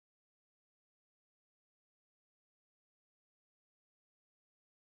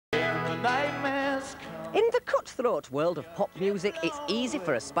nightmares come. In the cutthroat world of pop music, it's easy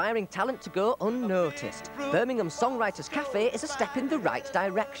for aspiring talent to go unnoticed. Birmingham's Songwriters Cafe is a step in the right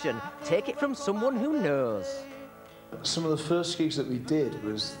direction. Take it from someone who knows. Some of the first gigs that we did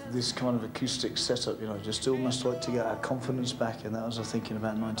was this kind of acoustic setup, you know, just almost like to get our confidence back, and that was, I think, in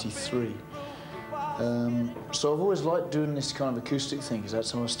about '93. So I've always liked doing this kind of acoustic thing, because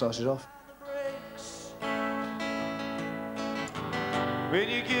that's how I started off. When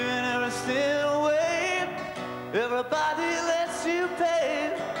you're giving everything away, everybody lets you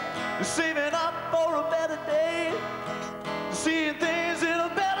pay. You're saving up for a better day, seeing things in a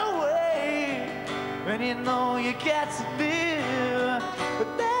better way. When you know you got to live,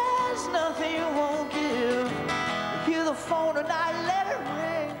 but there's nothing you won't give. You hear the phone and I let it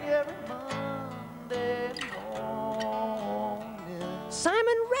ring every Monday morning.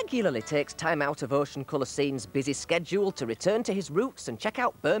 Simon regularly takes time out of Ocean Colour Scene's busy schedule to return to his roots and check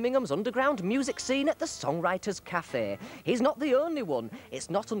out Birmingham's underground music scene at the Songwriters Cafe. He's not the only one. It's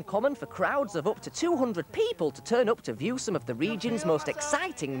not uncommon for crowds of up to 200 people to turn up to view some of the region's most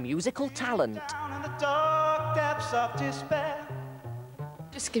exciting musical talent. Down in the dark depths of despair.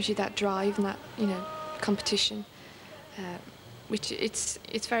 Just gives you that drive and that, you know, competition, which it's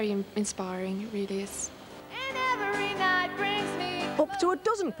very inspiring, it really is. And every night brings me Up to a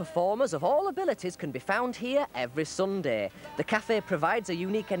dozen performers of all abilities can be found here every Sunday. The cafe provides a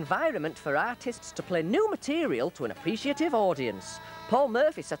unique environment for artists to play new material to an appreciative audience. Paul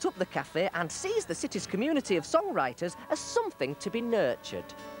Murphy set up the cafe and sees the city's community of songwriters as something to be nurtured.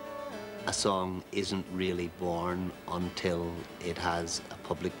 A song isn't really born until it has a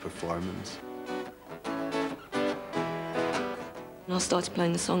public performance. I started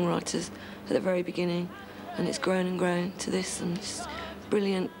playing the Songwriters at the very beginning, and it's grown and grown to this, and it's a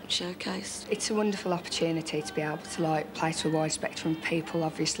brilliant showcase. It's a wonderful opportunity to be able to play to a wide spectrum of people,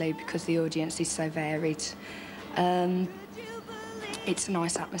 obviously, because the audience is so varied. It's a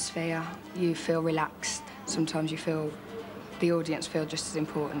nice atmosphere. You feel relaxed. Sometimes you feel the audience feel just as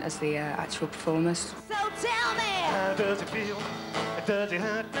important as the actual performers. So tell me, How does it feel? Does it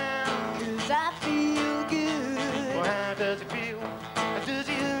hurt now? 'cause I feel good. Well, how does it feel? Does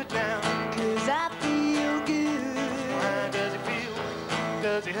it hurt now? 'Cause I feel good. Well, how does it feel?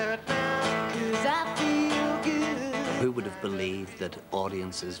 Does it hurt now? 'Cause I feel good. Who would have believed that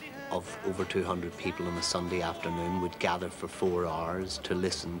audiences of over 200 people on a Sunday afternoon would gather for 4 hours to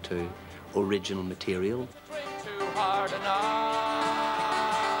listen to original material?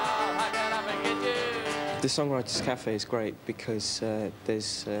 The Songwriters Cafe is great because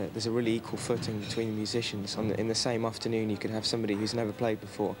there's a really equal footing between the musicians. In the same afternoon, you could have somebody who's never played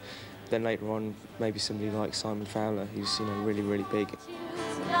before. Then later on, maybe somebody like Simon Fowler, who's really, really big.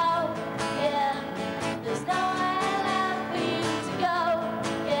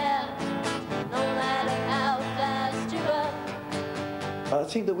 I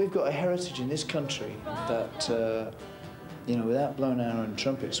think that we've got a heritage in this country that, you know, without blowing our own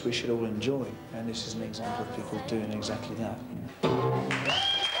trumpets, we should all enjoy. And this is an example of people doing exactly that.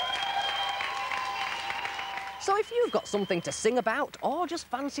 So if you've got something to sing about or just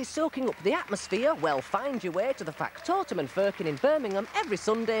fancy soaking up the atmosphere, well, find your way to the Factotum and Firkin in Birmingham every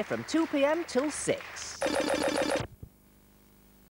Sunday from 2 p.m. till 6.